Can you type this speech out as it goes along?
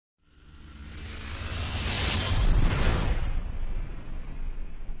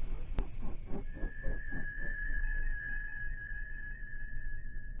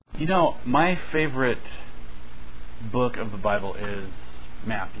My favorite book of the Bible is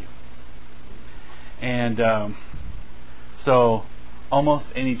Matthew. And so almost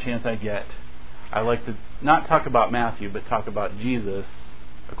any chance I get, I like to not talk about Matthew, but talk about Jesus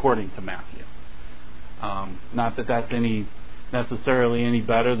according to Matthew. Not that that's necessarily any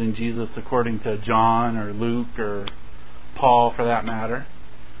better than Jesus according to John or Luke or Paul, for that matter.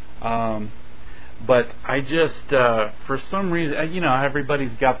 But I just, for some reason,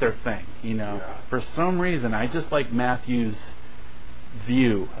 everybody's got their thing. For some reason, I just like Matthew's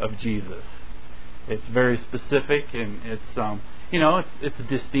view of Jesus. It's very specific, and it's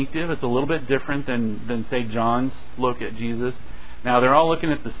distinctive. It's a little bit different than say John's look at Jesus. Now they're all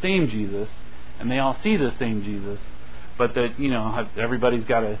looking at the same Jesus, and they all see the same Jesus, but everybody's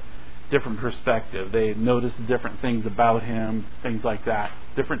got a different perspective. They notice different things about him, things like that.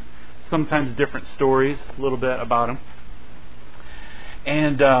 Sometimes different stories, a little bit about him.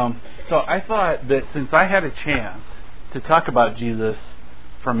 And so I thought that since I had a chance to talk about Jesus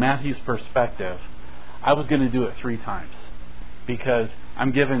from Matthew's perspective, I was going to do it 3 times, because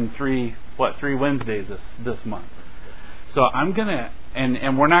I'm given 3 Wednesdays this month. So I'm going to,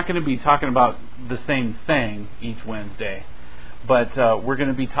 and we're not going to be talking about the same thing each Wednesday, but we're going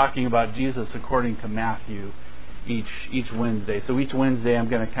to be talking about Jesus according to Matthew each Wednesday. So each Wednesday I'm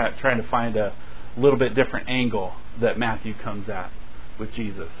going to try to find a little bit different angle that Matthew comes at with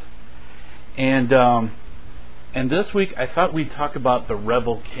Jesus. And this week I thought we'd talk about the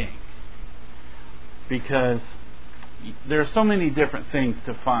rebel king, because there are so many different things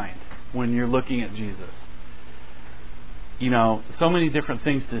to find when you're looking at Jesus. So many different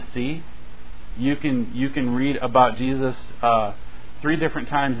things to see. You can read about Jesus 3 different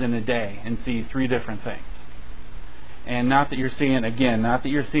times in a day and see 3 different things. And not that you're seeing a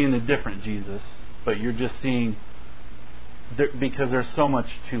different Jesus, but you're just seeing, because there's so much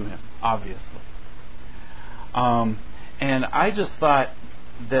to him, obviously. And I just thought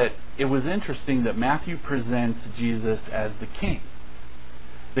that it was interesting that Matthew presents Jesus as the king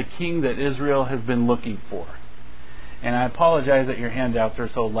that Israel has been looking for. And I apologize that your handouts are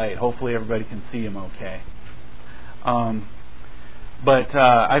so light. Hopefully everybody can see them okay. But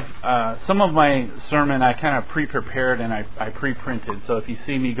I've some of my sermon I kind of pre-prepared and I pre-printed. So if you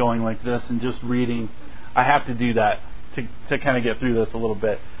see me going like this and just reading, I have to do that to kind of get through this a little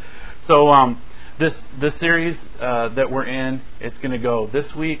bit. So this series that we're in, it's going to go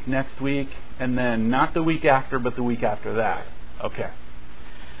this week, next week, and then not the week after, but the week after that. Okay.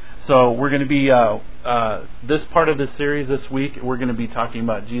 So we're going to be this part of this series this week. We're going to be talking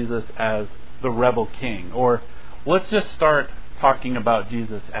about Jesus as the rebel king, or let's just start talking about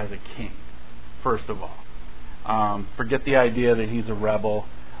Jesus as a king, first of all. Forget the idea that he's a rebel.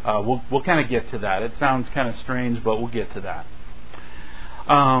 We'll kind of get to that. It sounds kind of strange, but we'll get to that.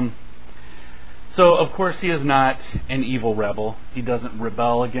 So, of course, he is not an evil rebel. He doesn't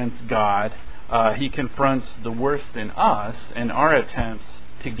rebel against God. He confronts the worst in us and our attempts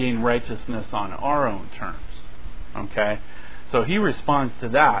to gain righteousness on our own terms. Okay? So he responds to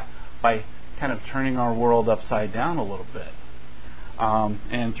that by kind of turning our world upside down a little bit.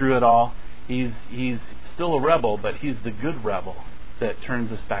 And through it all, he's still a rebel, but he's the good rebel that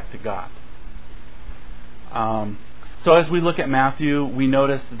turns us back to God. So as we look at Matthew, we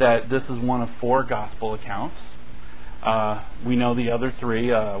notice that this is one of 4 gospel accounts. We know the other 3,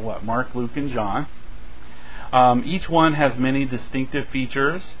 Mark, Luke, and John. Each one has many distinctive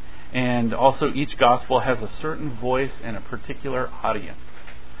features, and also each gospel has a certain voice and a particular audience.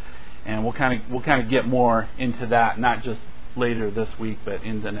 And we'll kind of get more into that, not just later this week, but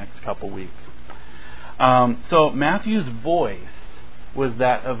in the next couple weeks. So Matthew's voice was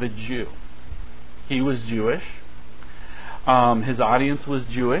that of a Jew. He was Jewish. His audience was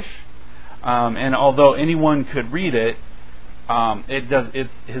Jewish, and although anyone could read it,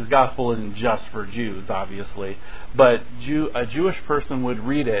 his gospel isn't just for Jews, obviously, but a Jewish person would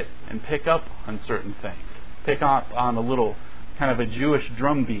read it and pick up on certain things, pick up on a little kind of a Jewish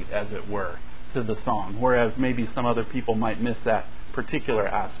drumbeat, as it were, to the song, whereas maybe some other people might miss that particular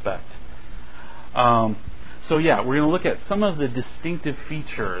aspect. So yeah, we're going to look at some of the distinctive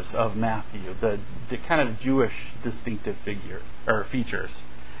features of Matthew, the kind of Jewish distinctive features.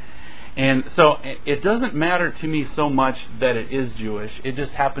 And so it doesn't matter to me so much that it is Jewish, it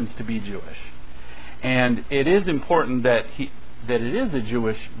just happens to be Jewish. And it is important that it is a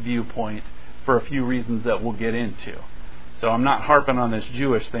Jewish viewpoint for a few reasons that we'll get into. So I'm not harping on this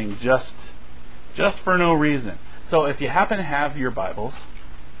Jewish thing just for no reason. So if you happen to have your Bibles,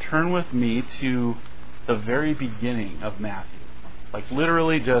 turn with me to the very beginning of Matthew. Like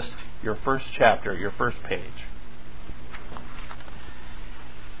literally just your first chapter, your first page.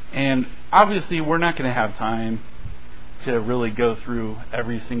 And obviously we're not going to have time to really go through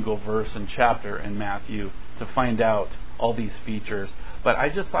every single verse and chapter in Matthew to find out all these features, but I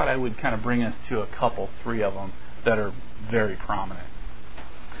just thought I would kind of bring us to a couple, three of them, that are very prominent.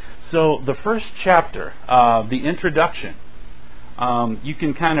 So the first chapter, the introduction, you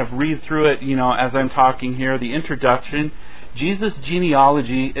can kind of read through it, as I'm talking here. The introduction, Jesus'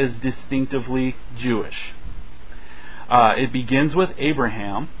 genealogy is distinctively Jewish. It begins with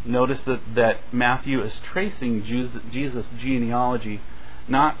Abraham. Notice that Matthew is tracing Jesus' genealogy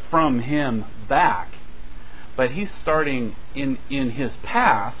not from him back, but he's starting in his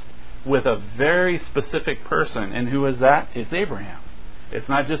past with a very specific person. And who is that? It's Abraham. It's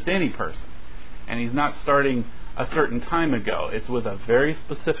not just any person. And he's not starting a certain time ago. It's with a very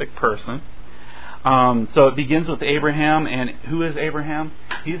specific person. So it begins with Abraham. And who is Abraham?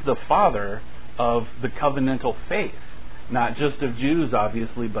 He's the father of the covenantal faith. Not just of Jews,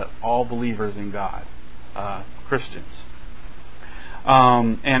 obviously, but all believers in God, Christians.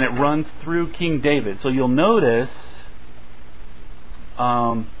 And it runs through King David. So you'll notice,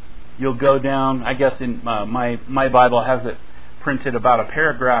 you'll go down, I guess in my Bible has it printed about a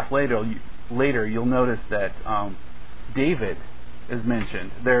paragraph later, you'll notice that David is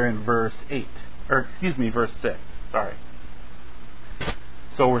mentioned there in verse 6. Sorry.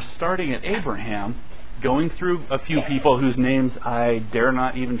 So we're starting at Abraham, going through a few people whose names I dare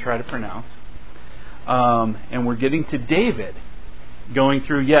not even try to pronounce. And we're getting to David, going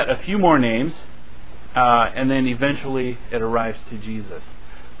through yet a few more names, and then eventually it arrives to Jesus.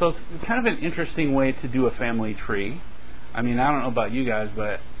 So it's kind of an interesting way to do a family tree. I mean, I don't know about you guys,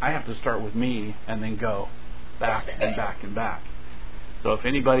 but I have to start with me and then go back and back and back. So if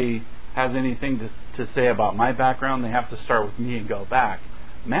anybody has anything to say about my background, they have to start with me and go back.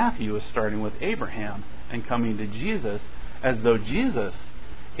 Matthew is starting with Abraham and coming to Jesus, as though Jesus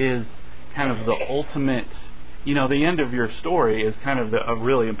is kind of the ultimate, the end of your story is kind of a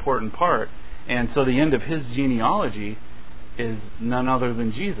really important part. And so the end of his genealogy is none other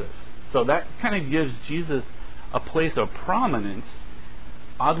than Jesus. So that kind of gives Jesus a place of prominence,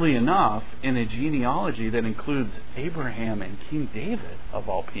 oddly enough, in a genealogy that includes Abraham and King David, of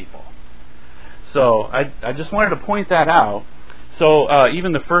all people. So I just wanted to point that out. So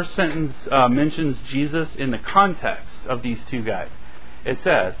even the first sentence mentions Jesus in the context of these two guys. It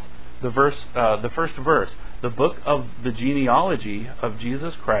says, the first verse, the book of the genealogy of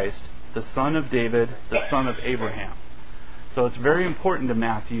Jesus Christ, the son of David, the son of Abraham. So it's very important to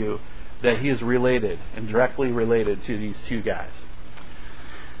Matthew that he is related and directly related to these two guys.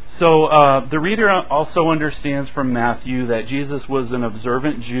 So the reader also understands from Matthew that Jesus was an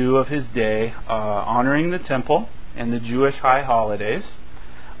observant Jew of his day, honoring the temple and the Jewish high holidays.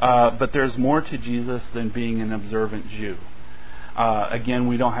 But there's more to Jesus than being an observant Jew. Again,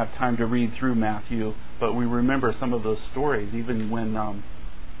 we don't have time to read through Matthew, but we remember some of those stories, even when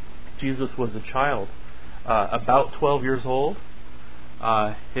Jesus was a child. About 12 years old,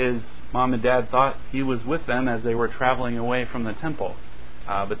 his mom and dad thought he was with them as they were traveling away from the temple.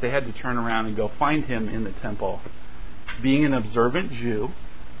 But they had to turn around and go find him in the temple. Being an observant Jew,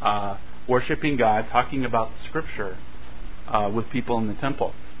 worshiping God, talking about Scripture with people in the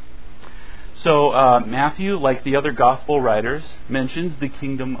temple. So Matthew, like the other gospel writers, mentions the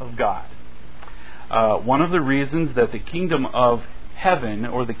kingdom of God. One of the reasons that the kingdom of heaven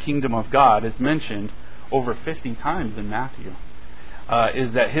or the kingdom of God is mentioned over 50 times in Matthew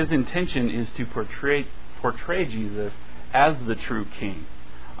is that his intention is to portray Jesus as the true king,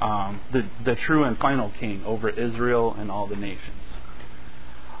 the true and final king over Israel and all the nations.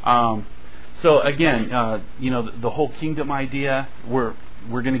 So again, the whole kingdom idea, we're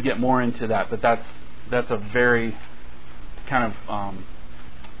going to get more into that, but that's a very kind of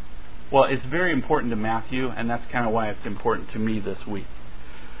it's very important to Matthew, and that's kind of why it's important to me this week.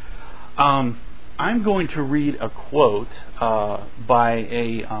 I'm going to read a quote by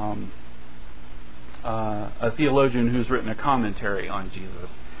a theologian who's written a commentary on Jesus.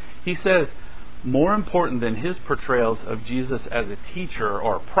 He says, more important than his portrayals of Jesus as a teacher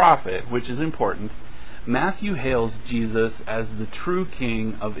or a prophet, which is important, Matthew hails Jesus as the true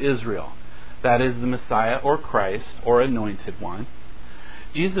king of Israel. That is the Messiah or Christ or anointed one.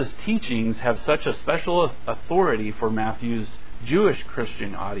 Jesus' teachings have such a special authority for Matthew's Jewish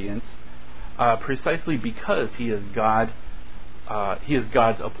Christian audience, precisely because he is God's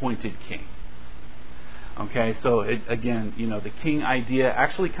appointed king. Okay, so again, the king idea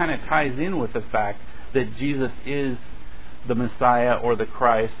actually kind of ties in with the fact that Jesus is the Messiah or the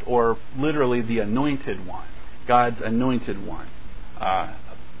Christ, or literally the anointed one, God's anointed one,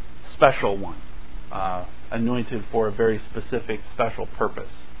 special one, anointed for a very specific, special purpose.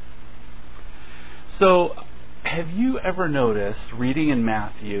 So, have you ever noticed, reading in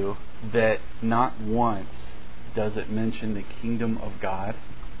Matthew, that not once does it mention the kingdom of God?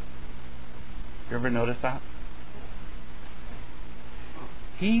 You ever notice that?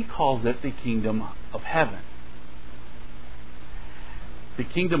 He calls it the kingdom of heaven. The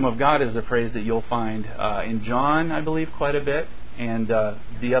kingdom of God is a phrase that you'll find in John, I believe, quite a bit, and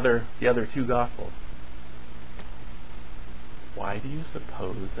the other two Gospels. Why do you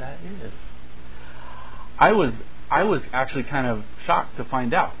suppose that is? I was actually kind of shocked to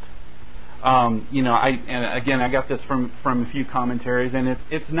find out. I got this from a few commentaries, and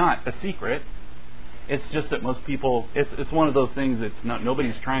it's not a secret. It's just that most people, it's one of those things that's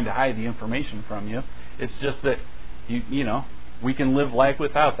nobody's trying to hide the information from you. It's just that we can live life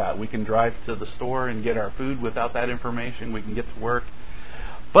without that. We can drive to the store and get our food without that information. We can get to work.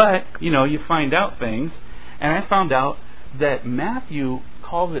 But, you find out things, and I found out that Matthew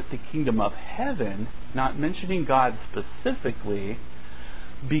calls it the kingdom of heaven, not mentioning God specifically,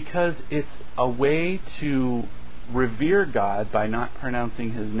 because it's a way to revere God by not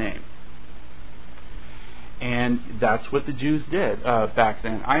pronouncing His name. And that's what the Jews did back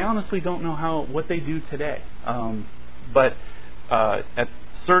then. I honestly don't know what they do today. But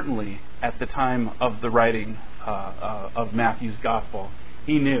certainly at the time of the writing of Matthew's Gospel,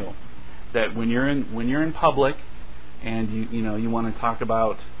 he knew that when you're in public and you want to talk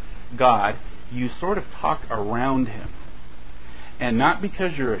about God, you sort of talk around Him. And not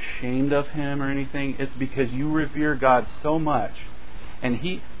because you're ashamed of Him or anything, it's because you revere God so much. And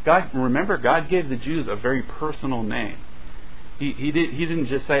God gave the Jews a very personal name. He didn't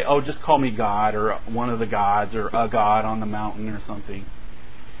just say, "Oh, just call me God," or one of the gods, or a god on the mountain or something.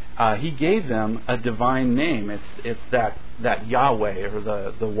 He gave them a divine name. It's that Yahweh, or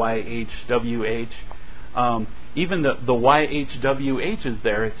the YHWH. Even the YHWH is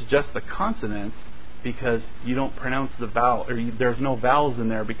there. It's just the consonants, because you don't pronounce the vowel, or there's no vowels in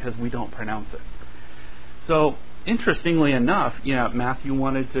there because we don't pronounce it. So, interestingly enough, Matthew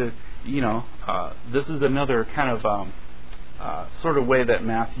wanted to, this is another kind of sort of way that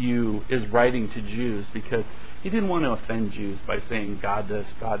Matthew is writing to Jews, because he didn't want to offend Jews by saying God this,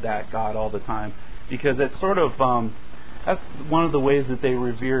 God that, God all the time, because it's sort of, that's one of the ways that they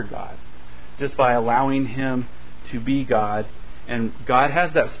revere God, just by allowing Him to be God. And God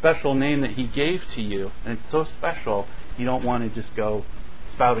has that special name that He gave to you, and it's so special, you don't want to just go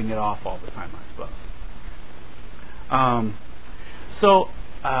spouting it off all the time, I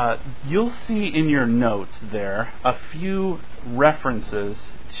suppose. You'll see in your notes there a few references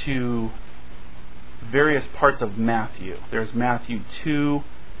to various parts of Matthew. There's Matthew 2,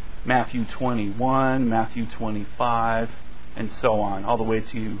 Matthew 21, Matthew 25, and so on, all the way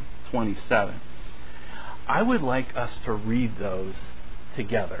to 27. I would like us to read those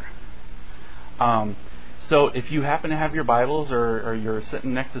together. So if you happen to have your Bibles, or you're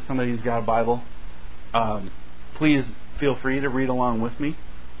sitting next to somebody who's got a Bible, please feel free to read along with me.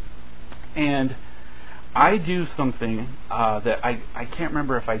 And I do something that I can't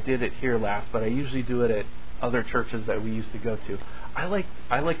remember if I did it here last, but I usually do it at other churches that we used to go to. I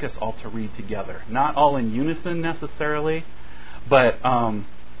like us all to read together, not all in unison necessarily, but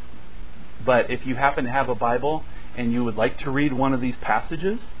if you happen to have a Bible and you would like to read one of these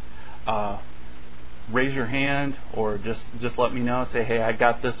passages, raise your hand, or just let me know. Say, hey, I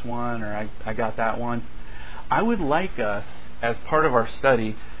got this one, or I got that one. I would like us, as part of our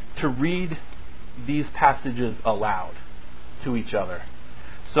study, to read these passages aloud to each other.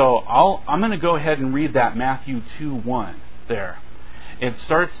 So I'm going to go ahead and read that Matthew 2:1 there. It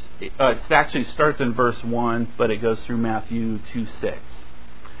actually starts in verse 1, but it goes through Matthew 2:6.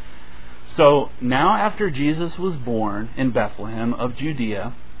 So now after Jesus was born in Bethlehem of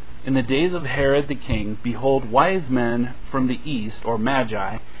Judea, in the days of Herod the king, behold, wise men from the east, or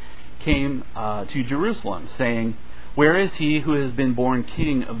Magi, came to Jerusalem, saying, "Where is he who has been born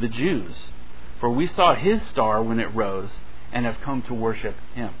King of the Jews? For we saw his star when it rose, and have come to worship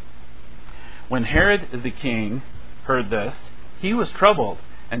him." When Herod the king heard this, he was troubled,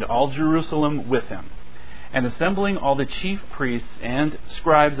 and all Jerusalem with him. And assembling all the chief priests and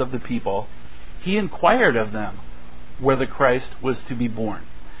scribes of the people, he inquired of them where the Christ was to be born.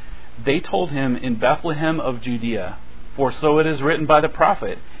 They told him, "In Bethlehem of Judea, for so it is written by the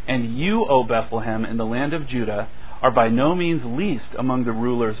prophet, and you, O Bethlehem, in the land of Judah, are by no means least among the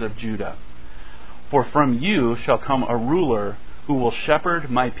rulers of Judah. For from you shall come a ruler who will shepherd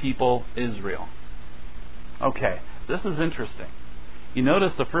my people Israel." Okay, this is interesting. You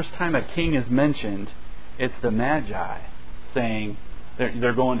notice the first time a king is mentioned, it's the Magi saying,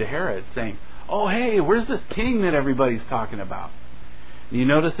 they're going to Herod saying, "Oh, hey, where's this king that everybody's talking about?" You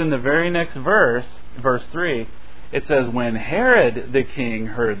notice in the very next verse, verse 3, it says, when Herod the king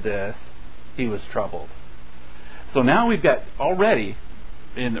heard this, he was troubled. So now we've got already,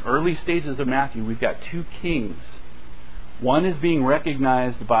 in the early stages of Matthew, we've got two kings. One is being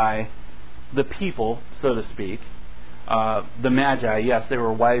recognized by the people, so to speak. The Magi, yes, they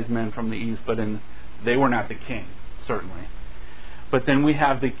were wise men from the east, but they were not the king, certainly. But then we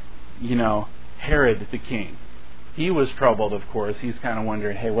have Herod the king. He was troubled, of course. He's kind of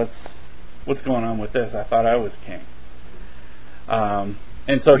wondering, hey, what's going on with this? I thought I was king.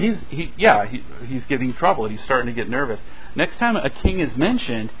 And so he's getting troubled. He's starting to get nervous. Next time a king is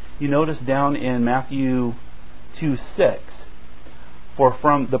mentioned, you notice down in Matthew 2:6,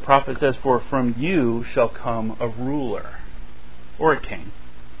 the prophet says, for from you shall come a ruler, or a king.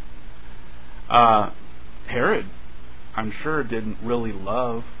 Herod, I'm sure, didn't really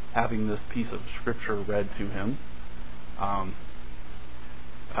love having this piece of scripture read to him.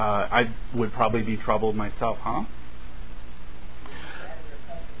 I would probably be troubled myself, huh?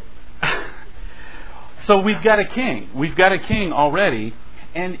 So we've got a king. We've got a king already.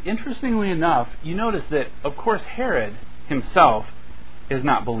 And interestingly enough, you notice that, of course, Herod himself is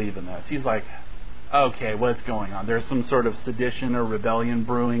not believing this. He's like, okay, what's going on? There's some sort of sedition or rebellion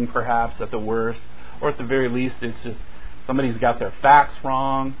brewing, perhaps, at the worst. Or at the very least, it's just somebody's got their facts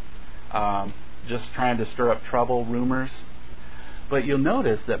wrong, just trying to stir up trouble, rumors. But you'll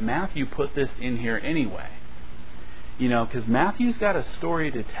notice that Matthew put this in here anyway. Because Matthew's got a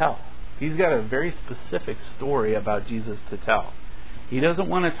story to tell. He's got a very specific story about Jesus to tell. He doesn't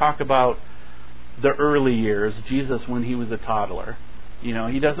want to talk about the early years, Jesus when he was a toddler.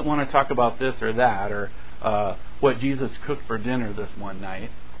 He doesn't want to talk about this or that, or what Jesus cooked for dinner this one night.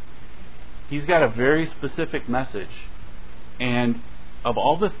 He's got a very specific message. And of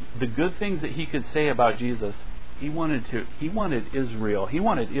all the good things that he could say about Jesus, he wanted Israel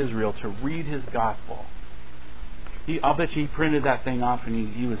to read his gospel. I'll bet you he printed that thing off,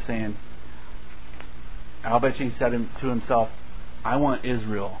 and he was saying, I'll bet you he said to himself, I want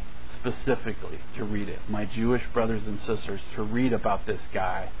Israel specifically to read it, my Jewish brothers and sisters, to read about this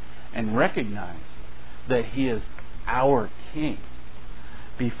guy and recognize that he is our king.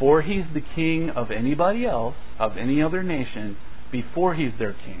 Before he's the king of anybody else, of any other nation, before he's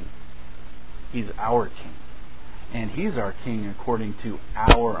their king, he's our king. And he's our king according to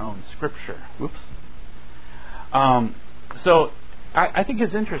our own scripture. Whoops. So I think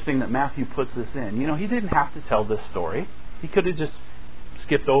it's interesting that Matthew puts this in. He didn't have to tell this story. He could have just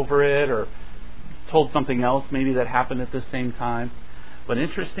skipped over it or told something else maybe that happened at the same time. But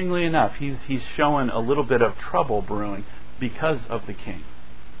interestingly enough, he's showing a little bit of trouble brewing because of the king.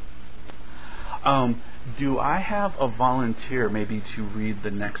 Do I have a volunteer maybe to read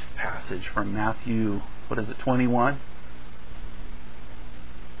the next passage from Matthew, 21?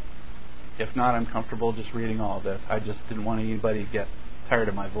 If not, I'm comfortable just reading all of this. I just didn't want anybody to get tired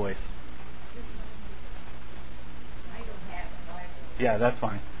of my voice. Yeah, that's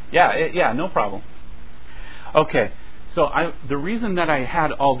fine. Yeah, no problem. Okay, so the reason that I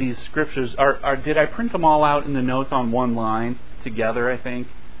had all these scriptures did I print them all out in the notes on one line together? I think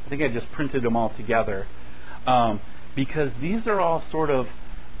I just printed them all together because these are all sort of.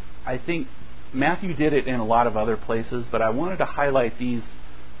 I think Matthew did it in a lot of other places, but I wanted to highlight these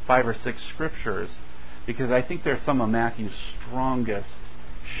 5 or 6 scriptures because I think they're some of Matthew's strongest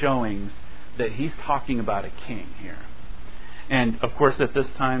showings that he's talking about a king here. And of course, at this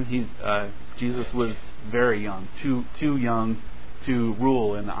time, Jesus was very young, too young to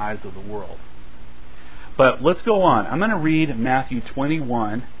rule in the eyes of the world. But let's go on. I'm going to read Matthew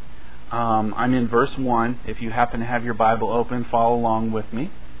 21. I'm in verse 1. If you happen to have your Bible open, follow along with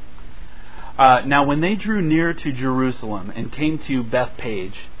me. Now when they drew near to Jerusalem and came to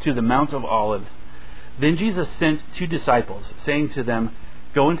Bethphage, to the Mount of Olives, then Jesus sent 2 disciples, saying to them,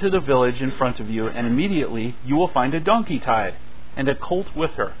 Go into the village in front of you, and immediately you will find a donkey tied, and a colt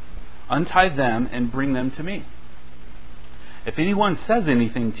with her. Untie them and bring them to me. If anyone says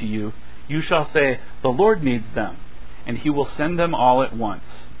anything to you, you shall say, The Lord needs them, and he will send them all at once.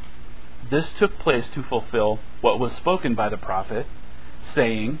 This took place to fulfill what was spoken by the prophet,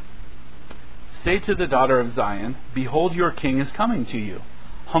 saying, Say to the daughter of Zion, Behold, your king is coming to you,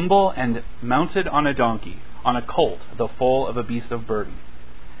 humble and mounted on a donkey, on a colt, the foal of a beast of burden.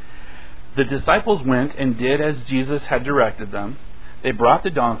 The disciples went and did as Jesus had directed them. They brought the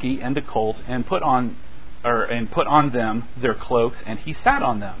donkey and the colt and put on them their cloaks, and he sat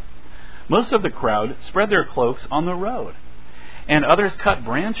on them. Most of the crowd spread their cloaks on the road, and others cut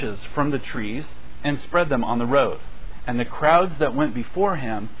branches from the trees and spread them on the road. And the crowds that went before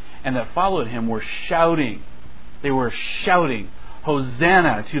him and that followed him were shouting. They were shouting,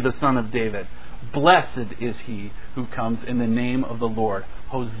 Hosanna to the Son of David. Blessed is he who comes in the name of the Lord.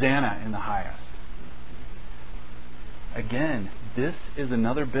 Hosanna in the highest. Again, this is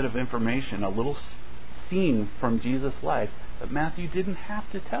another bit of information, a little scene from Jesus' life that Matthew didn't have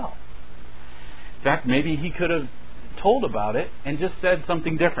to tell. In fact, maybe he could have told about it and just said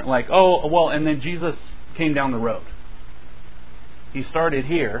something different, like, oh, well, and then Jesus came down the road. He started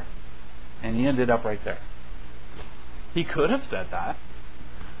here, and he ended up right there. He could have said that,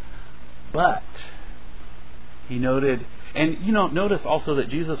 but he noted, and notice also that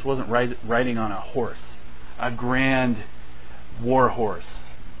Jesus wasn't riding on a horse, a grand war horse,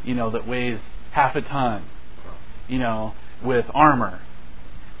 that weighs half a ton, with armor.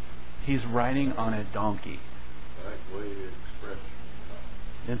 He's riding on a donkey.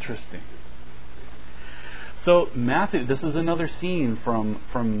 Interesting. So Matthew, this is another scene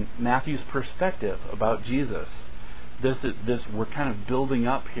from Matthew's perspective about Jesus. This we're kind of building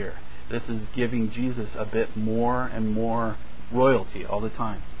up here. This is giving Jesus a bit more and more royalty all the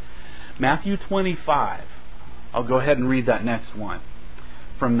time. Matthew 25. I'll go ahead and read that next one.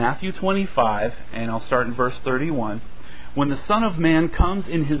 From Matthew 25, and I'll start in verse 31. When the Son of Man comes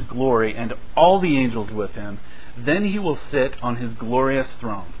in his glory and all the angels with him, then he will sit on his glorious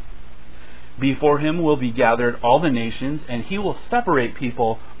throne. Before him will be gathered all the nations, and he will separate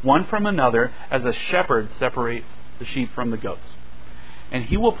people one from another as a shepherd separates the sheep from the goats. And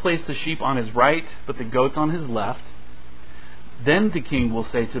he will place the sheep on his right, but the goats on his left. Then the king will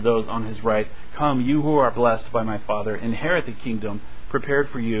say to those on his right, Come, you who are blessed by my Father, inherit the kingdom prepared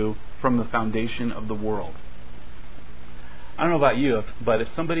for you from the foundation of the world. I don't know about you, but if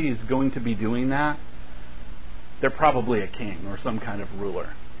somebody is going to be doing that, they're probably a king or some kind of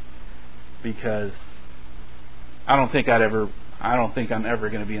ruler. Because I don't think I'm ever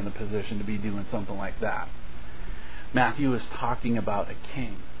going to be in the position to be doing something like that. Matthew is talking about a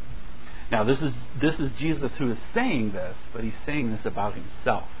king. Now this is Jesus who is saying this, but he's saying this about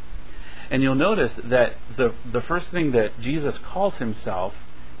himself. And you'll notice that the first thing that Jesus calls himself,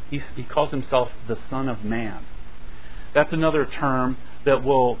 he calls himself the Son of Man. That's another term that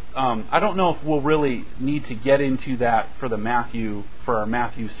will, I don't know if we'll really need to get into that for our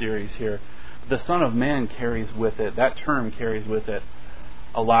Matthew series here. The Son of Man carries with it, that term carries with it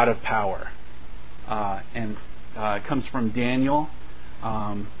a lot of power. And it comes from Daniel,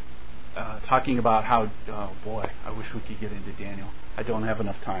 talking about how, oh boy, I wish we could get into Daniel. I don't have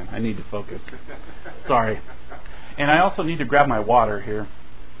enough time. I need to focus. Sorry. And I also need to grab my water here.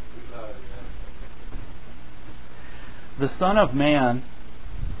 The Son of Man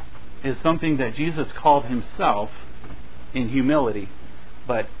is something that Jesus called himself in humility,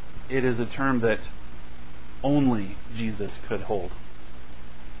 but it is a term that only Jesus could hold.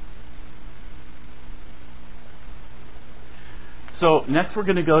 So next we're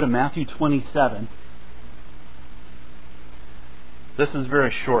going to go to Matthew 27. This is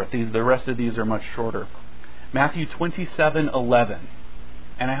very short. The rest of these are much shorter. Matthew 27:11.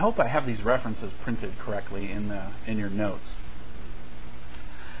 And I hope I have these references printed correctly in your notes.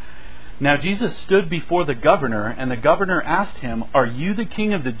 Now Jesus stood before the governor, and the governor asked him, Are you the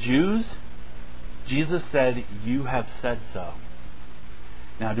king of the Jews? Jesus said, You have said so.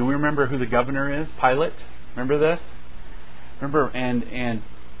 Now, do we remember who the governor is? Pilate? Remember this? Remember, and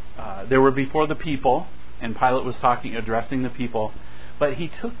they were before the people, and Pilate was addressing the people, but he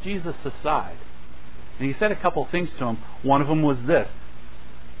took Jesus aside, and he said a couple things to him. One of them was this: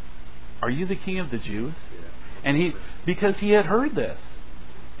 Are you the king of the Jews? And because he had heard this,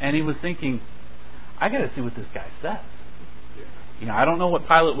 and he was thinking, I got to see what this guy says. I don't know what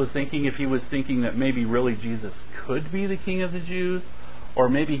Pilate was thinking, if he was thinking that maybe really Jesus could be the king of the Jews, or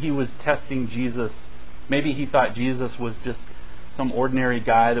maybe he was testing Jesus. Maybe he thought Jesus was just some ordinary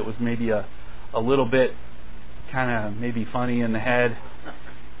guy that was maybe a little bit kind of maybe funny in the head.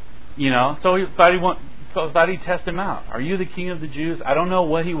 So he thought he'd test him out. Are you the king of the Jews? I don't know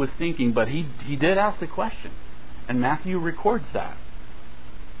what he was thinking, but he did ask the question. And Matthew records that.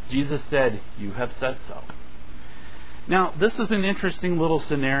 Jesus said, You have said so. Now, this is an interesting little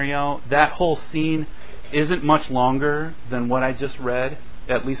scenario. That whole scene isn't much longer than what I just read,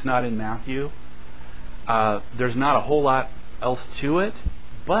 at least not in Matthew. There's not a whole lot else to it,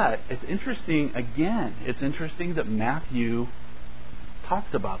 but it's interesting, again, that Matthew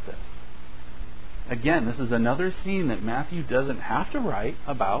talks about this. Again, this is another scene that Matthew doesn't have to write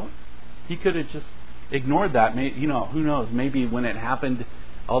about. He could have just ignored that. Who knows, maybe when it happened,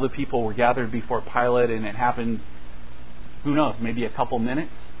 all the people were gathered before Pilate, and it happened, who knows, maybe a couple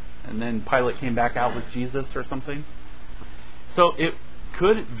minutes, and then Pilate came back out with Jesus or something. So it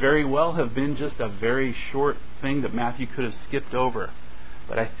could very well have been just a very short thing that Matthew could have skipped over.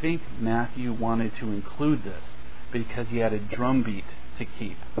 But I think Matthew wanted to include this because he had a drumbeat to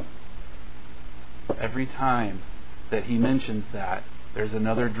keep. Every time that he mentions that, there's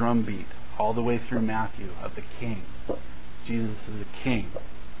another drumbeat all the way through Matthew of the king. Jesus is a king.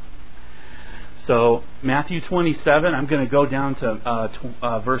 So Matthew 27, I'm going to go down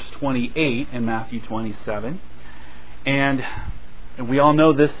to verse 28 in Matthew 27. And we all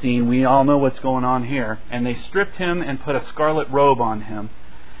know this scene. We all know what's going on here. And they stripped him and put a scarlet robe on him.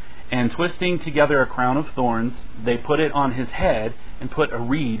 And twisting together a crown of thorns, they put it on his head and put a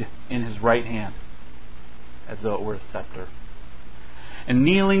reed in his right hand, as though it were a scepter. And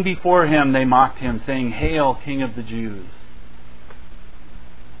kneeling before him, they mocked him, saying, "Hail, King of the Jews."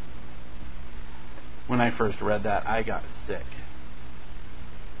 When I first read that, I got sick.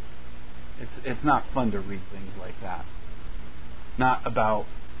 It's not fun to read things like that.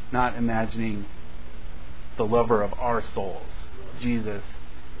 Not imagining the lover of our souls, Jesus,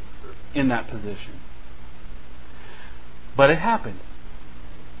 in that position. But it happened.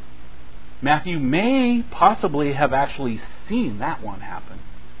 Matthew may possibly have actually seen that one happen.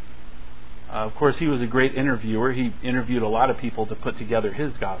 Of course, he was a great interviewer. He interviewed a lot of people to put together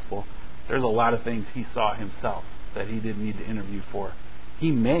his gospel. There's a lot of things he saw himself that he didn't need to interview for.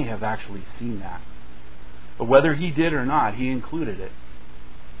 He may have actually seen that. But whether he did or not, he included it.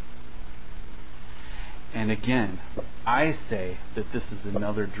 And again, I say that this is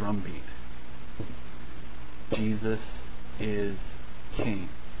another drumbeat. Jesus is King.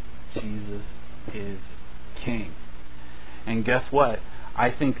 Jesus is King. And guess what?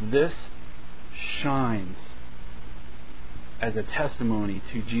 I think this shines as a testimony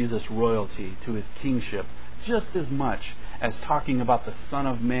to Jesus' royalty, to his kingship, just as much as talking about the Son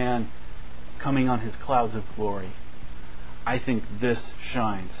of Man coming on his clouds of glory. I think this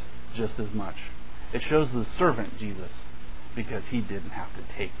shines just as much. It shows the servant Jesus, because he didn't have to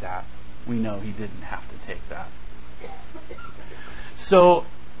take that. We know he didn't have to take that. So,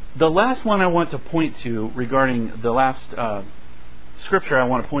 the last one I want to point to regarding the last scripture I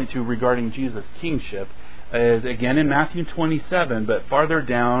want to point to regarding Jesus' kingship is again in Matthew 27, but farther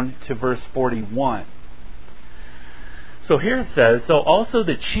down to verse 41. So here it says, "So also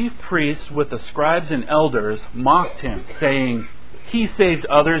the chief priests with the scribes and elders mocked him, saying, 'He saved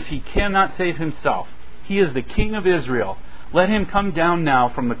others, he cannot save himself. He is the King of Israel. Let him come down now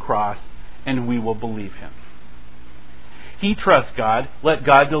from the cross, and we will believe him. He trusts God. Let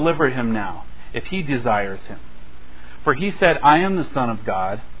God deliver him now, if he desires him. For he said, I am the Son of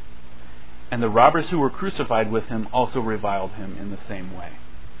God.' And the robbers who were crucified with him also reviled him in the same way."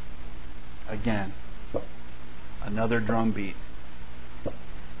 Again, another drumbeat.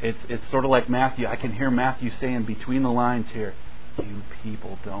 It's sort of like Matthew. I can hear Matthew saying between the lines here, "You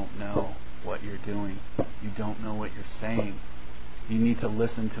people don't know what you're doing. You don't know what you're saying. You need to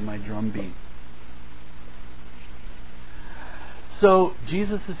listen to my drumbeat." So,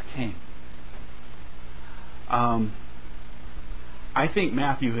 Jesus is King. I think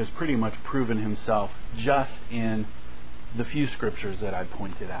Matthew has pretty much proven himself just in the few scriptures that I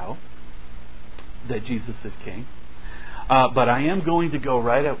pointed out, that Jesus is King. But I am going to go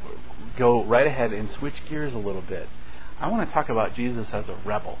right ahead and switch gears a little bit. I want to talk about Jesus as a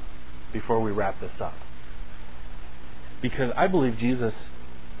rebel before we wrap this up. Because I believe Jesus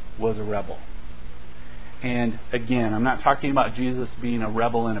was a rebel. And again, I'm not talking about Jesus being a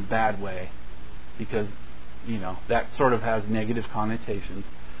rebel in a bad way, because that sort of has negative connotations.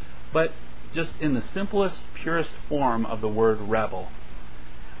 But just in the simplest, purest form of the word rebel,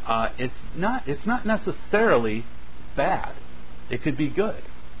 it's not necessarily bad. It could be good.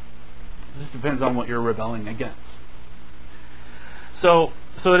 It just depends on what you're rebelling against. So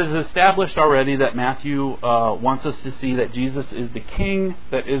it is established already that Matthew wants us to see that Jesus is the king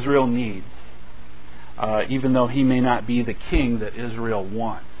that Israel needs, even though he may not be the king that Israel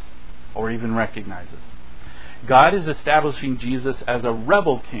wants or even recognizes. God is establishing Jesus as a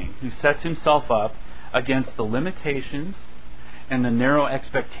rebel king who sets himself up against the limitations and the narrow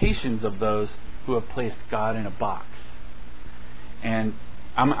expectations of those who have placed God in a box. And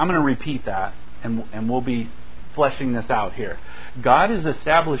I'm going to repeat that, and we'll be fleshing this out here. God is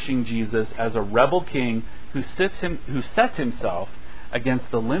establishing Jesus as a rebel king who sets himself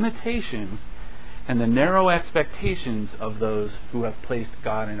against the limitations and the narrow expectations of those who have placed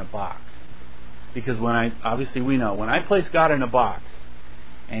God in a box. Because we know, when I place God in a box,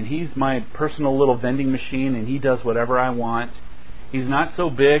 and he's my personal little vending machine, and he does whatever I want, he's not so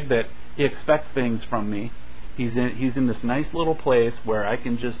big that he expects things from me. He's in this nice little place where I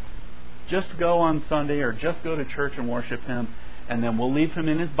can just go on Sunday or just go to church and worship him, and then we'll leave him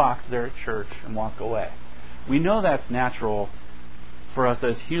in his box there at church and walk away. We know that's natural for us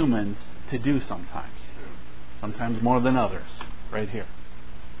as humans to do sometimes more than others, right here.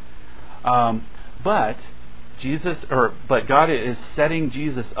 But God is setting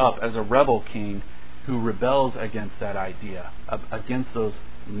Jesus up as a rebel king who rebels against that idea, against that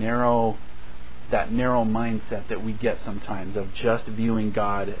narrow mindset that we get sometimes of just viewing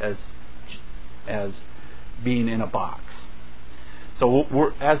God as being in a box.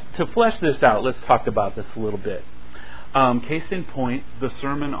 So to flesh this out, let's talk about this a little bit. Case in point, the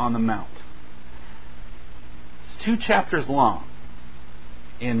Sermon on the Mount. It's 2 chapters long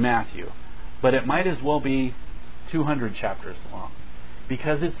in Matthew, but it might as well be 200 chapters long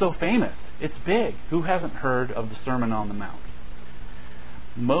because it's so famous. It's big. Who hasn't heard of the Sermon on the Mount?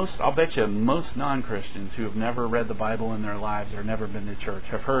 I'll bet you most non-Christians who have never read the Bible in their lives or never been to church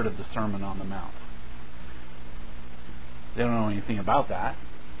have heard of the Sermon on the Mount. They don't know anything about that.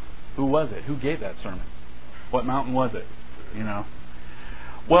 Who was it? Who gave that sermon? What mountain was it?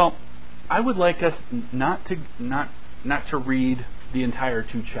 Well, I would like us not to read the entire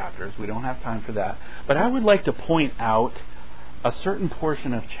 2 chapters. We don't have time for that. But I would like to point out a certain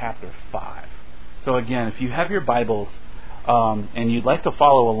portion of chapter 5. So again, if you have your Bibles and you'd like to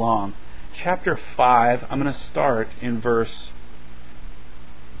follow along, chapter 5, I'm going to start in verse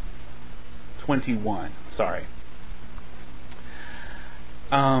 21. Sorry.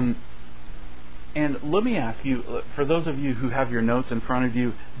 And let me ask you, for those of you who have your notes in front of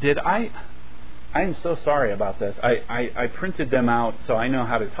you, I'm so sorry about this. I printed them out so I know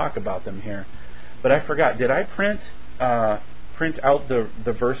how to talk about them here. But I forgot. Did I print out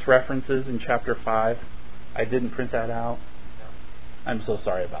the verse references in chapter 5? I didn't print that out. I'm so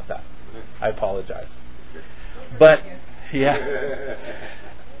sorry about that. I apologize. But yeah.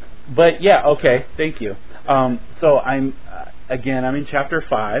 Okay. Thank you. So I'm in chapter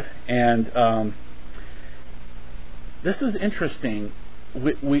 5, and this is interesting.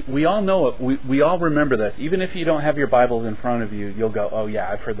 We all know it. We all remember this. Even if you don't have your Bibles in front of you, you'll go, oh yeah,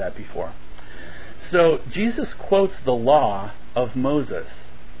 I've heard that before. So Jesus quotes the law of Moses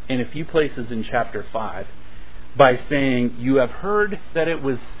in a few places in chapter 5 by saying, you have heard that it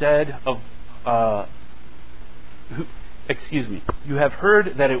was said of... you have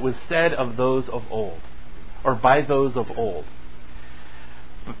heard that it was said of those of old, or by those of old.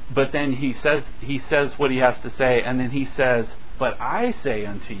 But then he says what he has to say, and then he says, but I say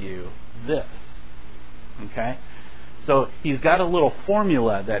unto you this. Okay? So he's got a little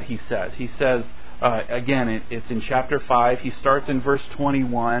formula that he says. He says, again, it's in chapter 5. He starts in verse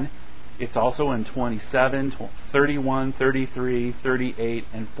 21. It's also in 27, 31, 33, 38,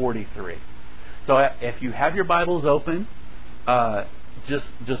 and 43. So if you have your Bibles open, just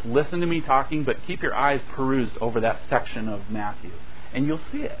listen to me talking, but keep your eyes perused over that section of Matthew. And you'll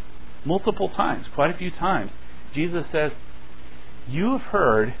see it multiple times, quite a few times. Jesus says, you have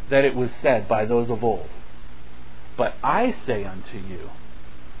heard that it was said by those of old, but I say unto you.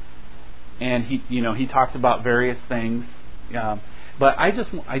 And he talks about various things. But I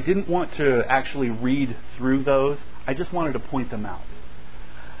didn't want to actually read through those. I just wanted to point them out.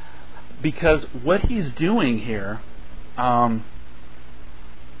 Because what he's doing here,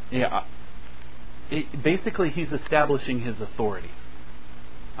 basically he's establishing his authority.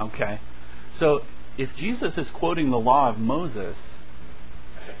 Okay? So if Jesus is quoting the law of Moses,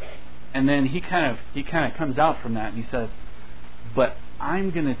 and then he kind of comes out from that and he says, but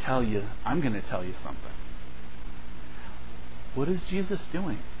I'm going to tell you something. What is Jesus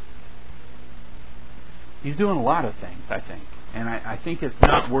doing? He's doing a lot of things, I think. And I think it's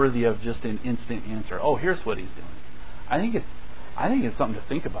not worthy of just an instant answer. Oh, here's what he's doing. I think it's something to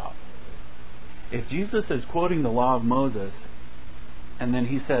think about. If Jesus is quoting the law of Moses, and then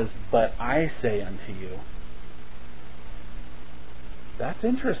he says, but I say unto you, that's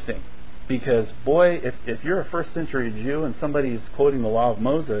interesting. Because, boy, if you're a first century Jew and somebody's quoting the law of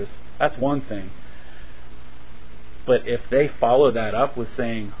Moses, that's one thing. But if they follow that up with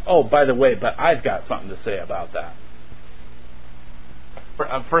saying, oh, by the way, but I've got something to say about that.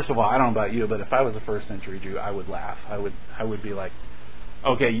 First of all, I don't know about you, but if I was a first century Jew, I would laugh. I would be like,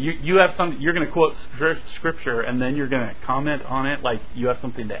 okay, you have some. You're going to quote scripture, and then you're going to comment on it like you have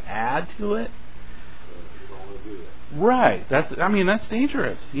something to add to it. Right. That's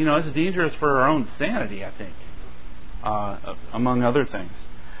dangerous. It's dangerous for our own sanity, I think, among other things.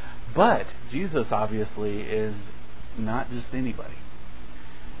 But Jesus obviously is not just anybody.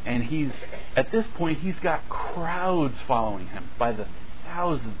 And at this point, he's got crowds following him by the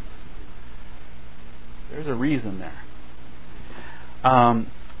thousands. There's a reason there. But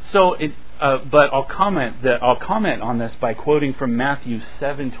I'll comment on this by quoting from Matthew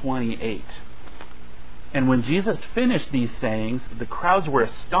 7:28. And when Jesus finished these sayings, the crowds were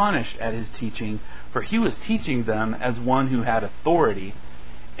astonished at his teaching, for he was teaching them as one who had authority,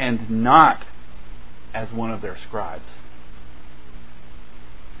 and not as one of their scribes.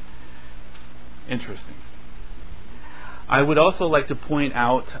 Interesting. I would also like to point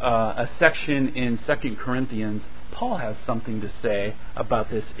out a section in 2 Corinthians. Paul has something to say about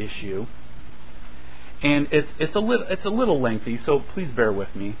this issue, and it's a little lengthy, so please bear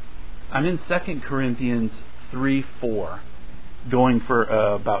with me. I'm in 2 Corinthians 3:4, going for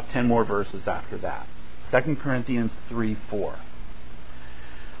about 10 more verses after that. 2 Corinthians 3:4.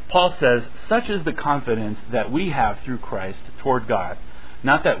 Paul says, "Such is the confidence that we have through Christ toward God,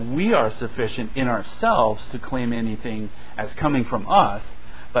 not that we are sufficient in ourselves to claim anything as coming from us,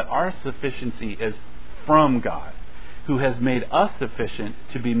 but our sufficiency is from God, who has made us sufficient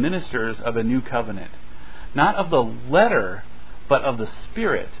to be ministers of a new covenant, not of the letter, but of the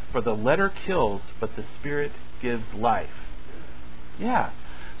Spirit. For the letter kills, but the Spirit gives life." Yeah.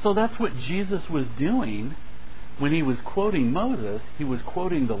 So that's what Jesus was doing when he was quoting Moses. He was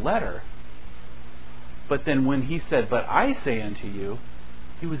quoting the letter. But then when he said, "But I say unto you,"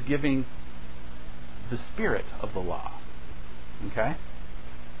 he was giving the spirit of the law. Okay?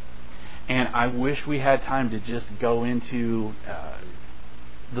 And I wish we had time to just go into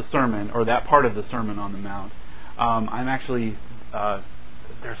the sermon, or that part of the Sermon on the Mount. I'm actually...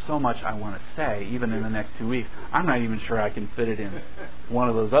 there's so much I want to say, even in the next 2 weeks. I'm not even sure I can fit it in one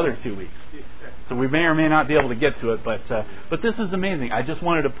of those other 2 weeks. So we may or may not be able to get to it, but this is amazing. I just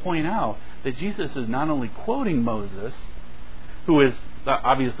wanted to point out that Jesus is not only quoting Moses, who is,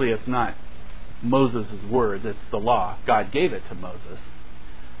 obviously it's not Moses' words, it's the law. God gave it to Moses.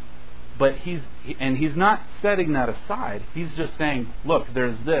 But he's not setting that aside. He's just saying, look,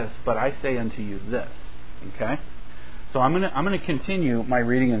 there's this, but I say unto you this. Okay? So I'm going to continue my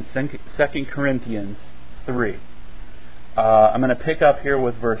reading in 2 Corinthians 3. I'm going to pick up here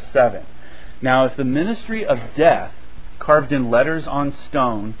with verse 7. "Now if the ministry of death, carved in letters on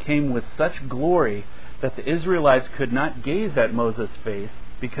stone, came with such glory that the Israelites could not gaze at Moses' face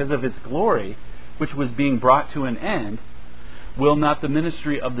because of its glory, which was being brought to an end, will not the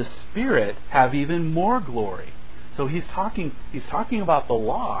ministry of the Spirit have even more glory?" So he's talking about the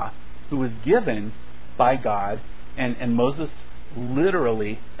law, who was given by God, and Moses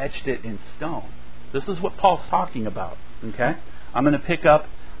literally etched it in stone. This is what Paul's talking about. Okay? I'm going to pick up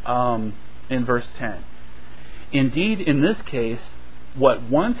in verse 10. "Indeed, in this case, what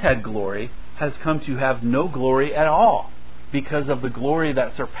once had glory has come to have no glory at all, because of the glory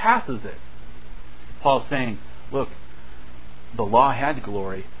that surpasses it." Paul's saying, look, the law had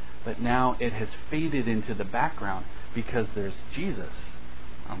glory, but now it has faded into the background because there's Jesus.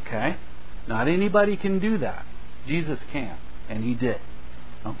 Okay? Not anybody can do that. Jesus can, and he did.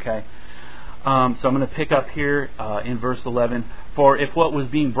 Okay? So I'm going to pick up here in verse 11. "For if what was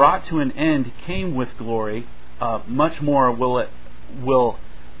being brought to an end came with glory, much more will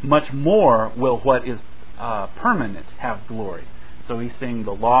what is permanent have glory." So he's saying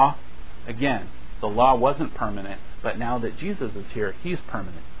the law, again, the law wasn't permanent, but now that Jesus is here, he's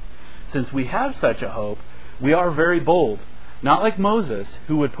permanent. "Since we have such a hope, we are very bold. Not like Moses,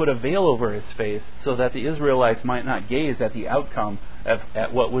 who would put a veil over his face so that the Israelites might not gaze at the outcome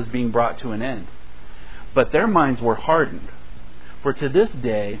at what was being brought to an end. But their minds were hardened. For to this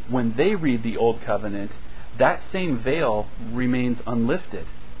day, when they read the Old Covenant, that same veil remains unlifted,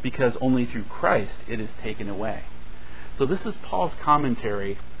 because only through Christ it is taken away." So this is Paul's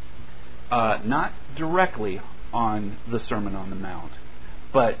commentary, not directly on the Sermon on the Mount,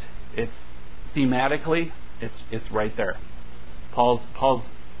 but it's thematically, it's right there. Paul's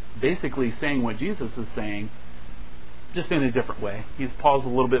basically saying what Jesus is saying, just in a different way. Paul's a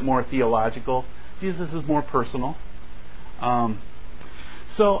little bit more theological. Jesus is more personal.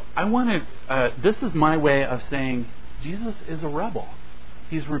 So I want to. This is my way of saying Jesus is a rebel.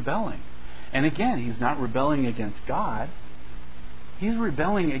 He's rebelling, and again, he's not rebelling against God. He's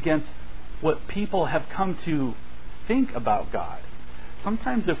rebelling against what people have come to think about God.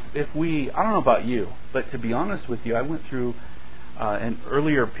 Sometimes if we, I don't know about you, but to be honest with you, I went through an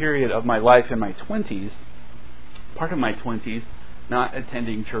earlier period of my life in my 20s, part of my 20s, not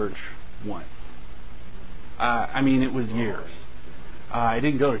attending church once. I mean, it was years. I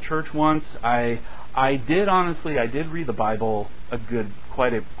didn't go to church once. I did, honestly, I did read the Bible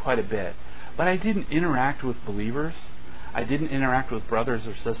quite a bit, but I didn't interact with believers. I didn't interact with brothers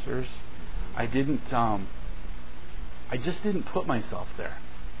or sisters. I just didn't put myself there.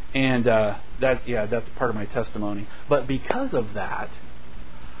 And that's part of my testimony. But because of that,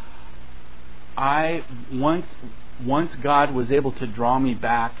 I once once God was able to draw me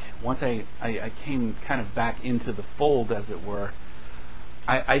back, once I came kind of back into the fold, as it were,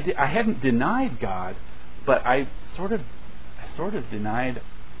 I hadn't denied God, but I sort of denied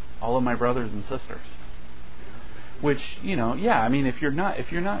all of my brothers and sisters. Which, I mean, if you're not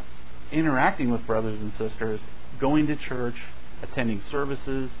interacting with brothers and sisters, going to church, attending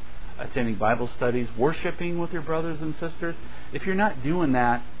services, attending Bible studies, worshiping with your brothers and sisters, if you're not doing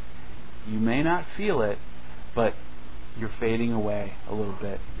that, you may not feel it, but you're fading away a little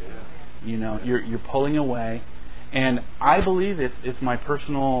bit. You're pulling away, and I believe it's my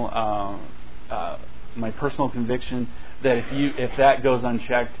personal conviction that if that goes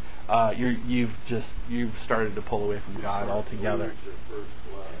unchecked, you've started to pull away from God altogether.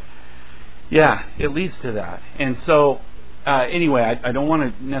 Yeah, it leads to that. And so anyway, I don't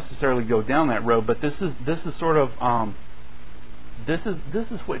want to necessarily go down that road, but this is sort of this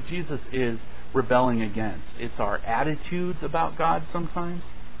is what Jesus is rebelling against. It's our attitudes about God sometimes.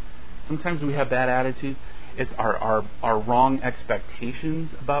 Sometimes we have bad attitudes. It's our wrong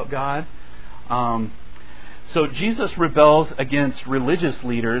expectations about God. So Jesus rebels against religious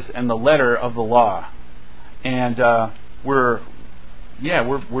leaders and the letter of the law. And we're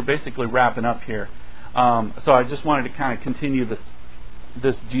basically wrapping up here. So I just wanted to kind of continue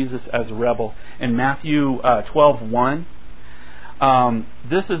this Jesus as a rebel. In Matthew 12:1,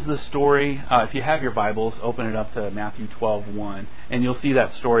 this is the story. If you have your Bibles, open it up to Matthew 12:1, and you'll see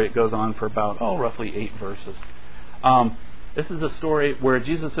that story. It goes on for about roughly 8 verses. This is a story where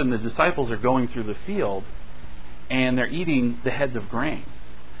Jesus and the disciples are going through the field, and they're eating the heads of grain.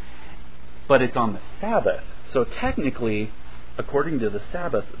 But it's on the Sabbath. So technically, according to the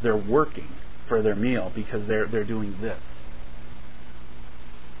Sabbath, they're working for their meal because they're doing this.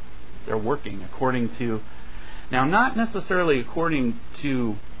 They're working according to, now not necessarily according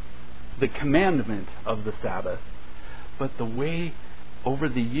to the commandment of the Sabbath, but the way, over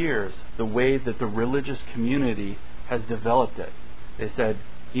the years, the way that the religious community has developed it. They said,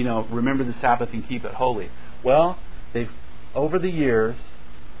 remember the Sabbath and keep it holy. Well, they've, over the years,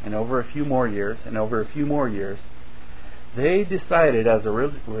 and over a few more years, and over a few more years, they decided as a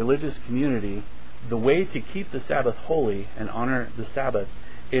religious community, the way to keep the Sabbath holy and honor the Sabbath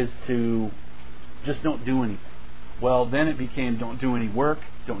is to just don't do anything. Well, then it became don't do any work,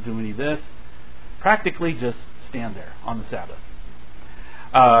 don't do any this. Practically just stand there on the Sabbath.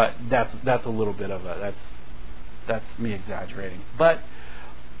 That's a little bit of that's me exaggerating. But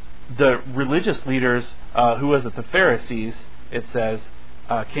the religious leaders, who was it, the Pharisees, it says,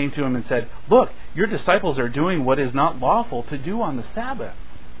 came to him and said, "Look, your disciples are doing what is not lawful to do on the Sabbath."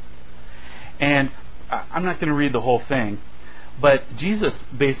 And I'm not going to read the whole thing, but Jesus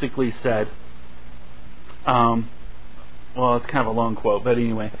basically said, it's kind of a long quote, but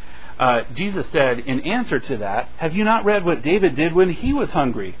anyway, Jesus said, in answer to that, "Have you not read what David did when he was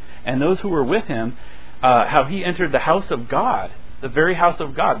hungry, and those who were with him, how he entered the house of God, the very house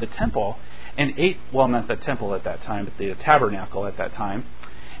of God, the temple, and ate," well, not the temple at that time, but the tabernacle at that time,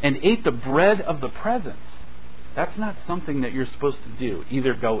 "and ate the bread of the presence." That's not something that you're supposed to do.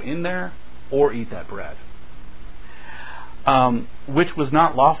 Either go in there or eat that bread. "Which was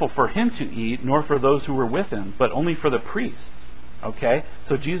not lawful for him to eat, nor for those who were with him, but only for the priests." Okay?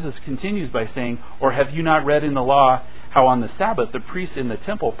 So Jesus continues by saying, "Or have you not read in the law how on the Sabbath the priests in the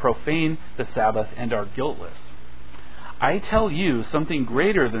temple profane the Sabbath and are guiltless? I tell you, something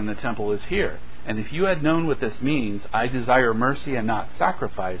greater than the temple is here. And if you had known what this means, 'I desire mercy and not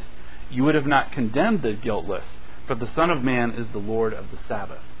sacrifice,' you would have not condemned the guiltless, for the Son of Man is the Lord of the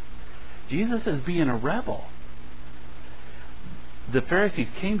Sabbath." Jesus is being a rebel. The Pharisees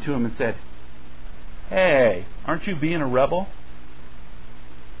came to him and said, "Hey, aren't you being a rebel?"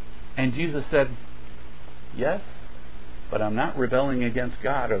 And Jesus said, "Yes, but I'm not rebelling against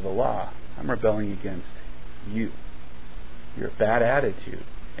God or the law. I'm rebelling against you. Your bad attitude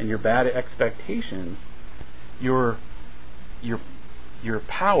and your bad expectations, your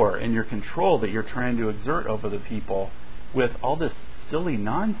power and your control that you're trying to exert over the people with all this silly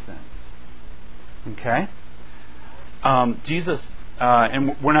nonsense." Okay? Jesus,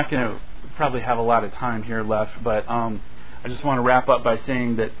 and we're not going to probably have a lot of time here left, but I just want to wrap up by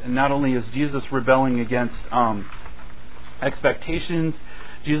saying that not only is Jesus rebelling against expectations,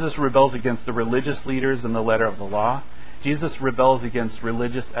 Jesus rebels against the religious leaders and the letter of the law. Jesus rebels against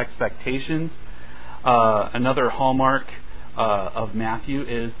religious expectations. Another hallmark of Matthew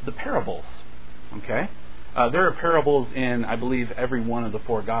is the parables. Okay? There are parables in, I believe, every one of the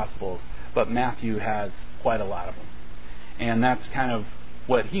 4 Gospels, but Matthew has quite a lot of them. And that's kind of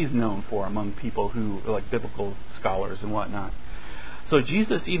what he's known for among people who, like biblical scholars and whatnot. So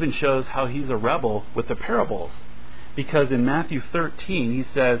Jesus even shows how he's a rebel with the parables. Because in Matthew 13, he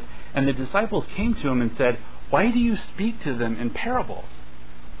says, "And the disciples came to him and said, 'Why do you speak to them in parables?'"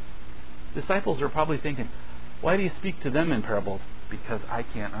 Disciples are probably thinking, "Why do you speak to them in parables?" "Because I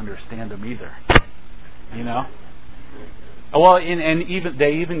can't understand them either." You know? Well, and even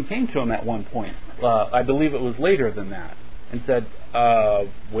they even came to him at one point. I believe it was later than that, and said,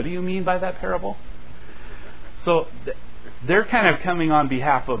 "What do you mean by that parable?" So they're kind of coming on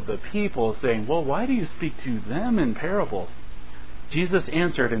behalf of the people, saying, "Well, why do you speak to them in parables?" Jesus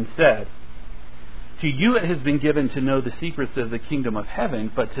answered and said, "To you it has been given to know the secrets of the kingdom of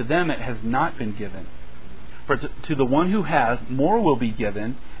heaven, but to them it has not been given. For to the one who has, more will be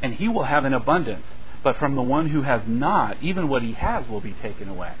given, and he will have an abundance. But from the one who has not, even what he has will be taken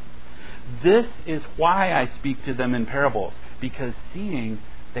away. This is why I speak to them in parables, because seeing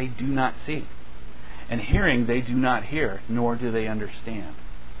they do not see, and hearing they do not hear, nor do they understand."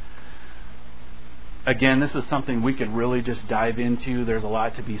 Again, this is something we could really just dive into. There's a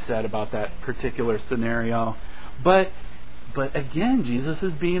lot to be said about that particular scenario. But again, Jesus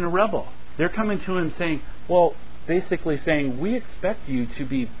is being a rebel. They're coming to him saying, basically saying, "We expect you to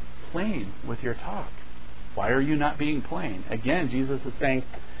be plain with your talk. Why are you not being plain?" Again, Jesus is saying,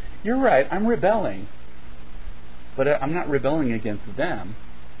 "You're right, I'm rebelling. But I'm not rebelling against them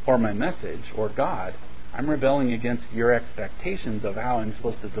or my message or God. I'm rebelling against your expectations of how I'm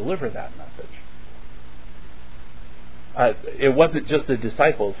supposed to deliver that message." It wasn't just the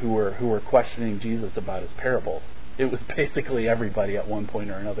disciples who were questioning Jesus about his parables. It was basically everybody at one point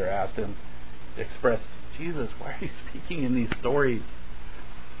or another asked him, expressed, "Jesus, why are you speaking in these stories?"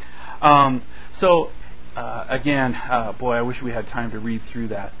 Again, boy, I wish we had time to read through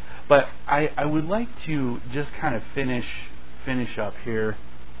that. But I would like to just kind of finish up here.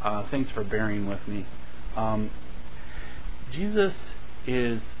 Thanks for bearing with me. Jesus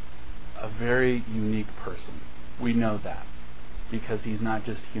is a very unique person. We know that because he's not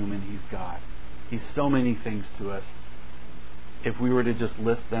just human, he's God. He's so many things to us. If we were to just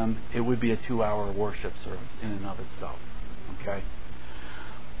list them, it would be a 2-hour worship service in and of itself. Okay?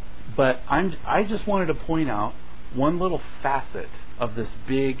 But I just wanted to point out one little facet of this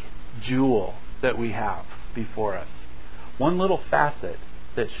big jewel that we have before us. One little facet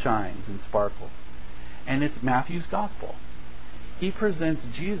that shines and sparkles. And it's Matthew's gospel. He presents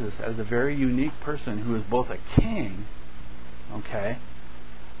Jesus as a very unique person who is both a king, okay,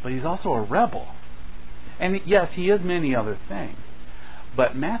 but he's also a rebel. And yes, he is many other things.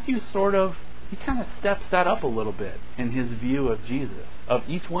 But Matthew he kind of steps that up a little bit in his view of Jesus, of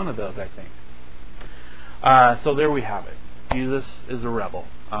each one of those, I think. So there we have it. Jesus is a rebel.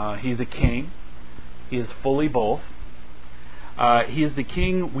 He's a king. He is fully both. He is the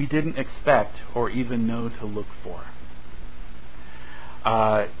king we didn't expect or even know to look for.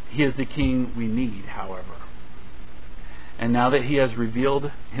 He is the king we need, however. And now that he has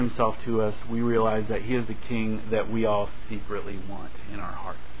revealed himself to us, we realize that he is the king that we all secretly want in our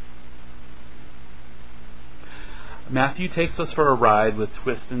hearts. Matthew takes us for a ride with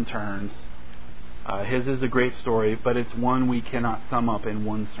twists and turns. His is a great story, but it's one we cannot sum up in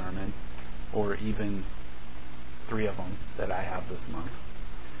one sermon, or even 3 of them that I have this month.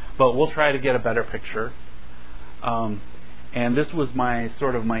 But we'll try to get a better picture. And this was my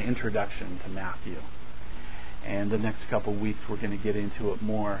introduction to Matthew. And the next couple weeks we're going to get into it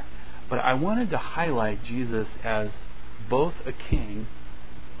more. But I wanted to highlight Jesus as both a king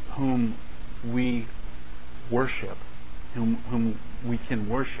whom we worship, whom we can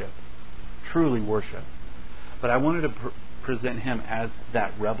worship, truly worship. But I wanted to present him as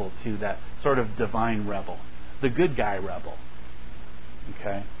that rebel too, that sort of divine rebel, the good guy rebel.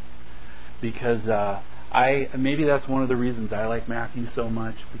 Okay? Because maybe that's one of the reasons I like Matthew so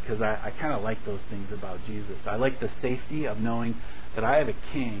much, because I kind of like those things about Jesus. I like the safety of knowing that I have a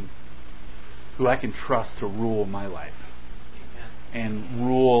king who I can trust to rule my life. Amen. And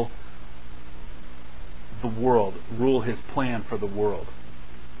rule the world, rule his plan for the world.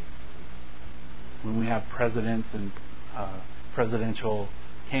 When we have presidents and presidential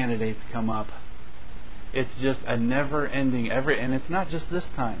candidates come up, it's just a never-ending, and it's not just this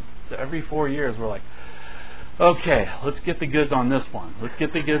time. So every 4 years we're like, okay, let's get the goods on this one. Let's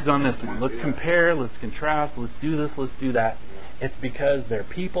get the goods on this one. Let's compare, let's contrast, let's do this, let's do that. It's because they're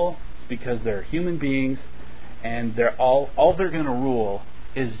people, it's because they're human beings, and they're all they're going to rule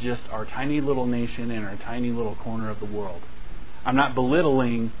is just our tiny little nation and our tiny little corner of the world. I'm not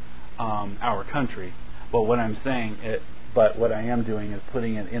belittling our country, but what I'm saying, what I am doing is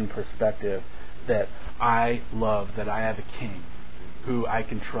putting it in perspective that I love that I have a king who I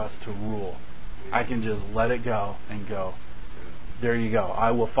can trust to rule. I can just let it go and go, there you go,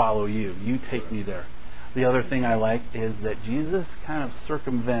 I will follow you. You take me there. The other thing I like is that Jesus kind of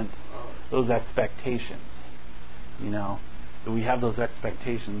circumvents those expectations. You know, that we have those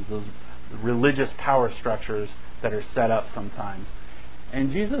expectations, those religious power structures that are set up sometimes.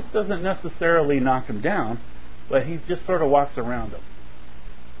 And Jesus doesn't necessarily knock them down, but he just sort of walks around them,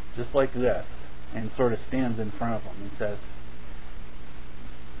 just like this, and sort of stands in front of them and says,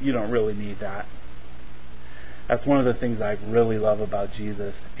 you don't really need that. That's one of the things I really love about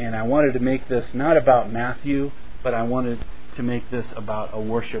Jesus. And I wanted to make this not about Matthew, but I wanted to make this about a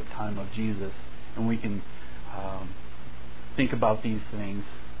worship time of Jesus. And we can think about these things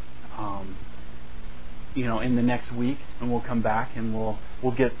in the next week, and we'll come back and we'll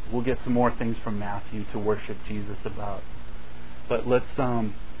get some more things from Matthew to worship Jesus about. But let's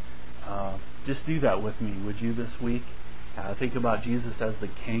just do that with me, would you, this week? Think about Jesus as the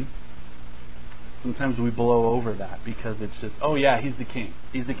King. Sometimes we blow over that because it's just, oh yeah, he's the King.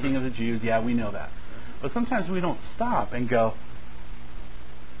 He's the King of the Jews. Yeah, we know that. But sometimes we don't stop and go,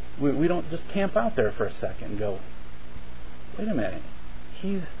 we don't just camp out there for a second and go, wait a minute,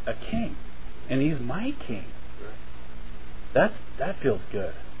 he's a king. And he's my king. That feels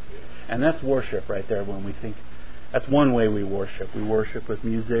good. And that's worship right there when we think. That's one way we worship. We worship with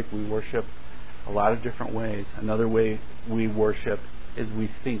music. We worship a lot of different ways. Another way we worship is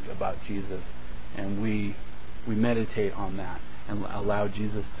we think about Jesus. And we meditate on that and allow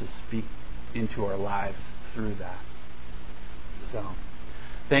Jesus to speak into our lives through that. So,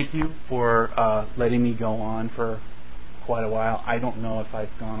 thank you for letting me go on for quite a while. I don't know if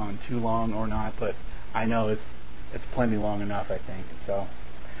I've gone on too long or not, but I know it's plenty long enough, I think. So,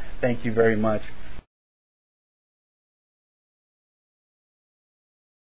 thank you very much.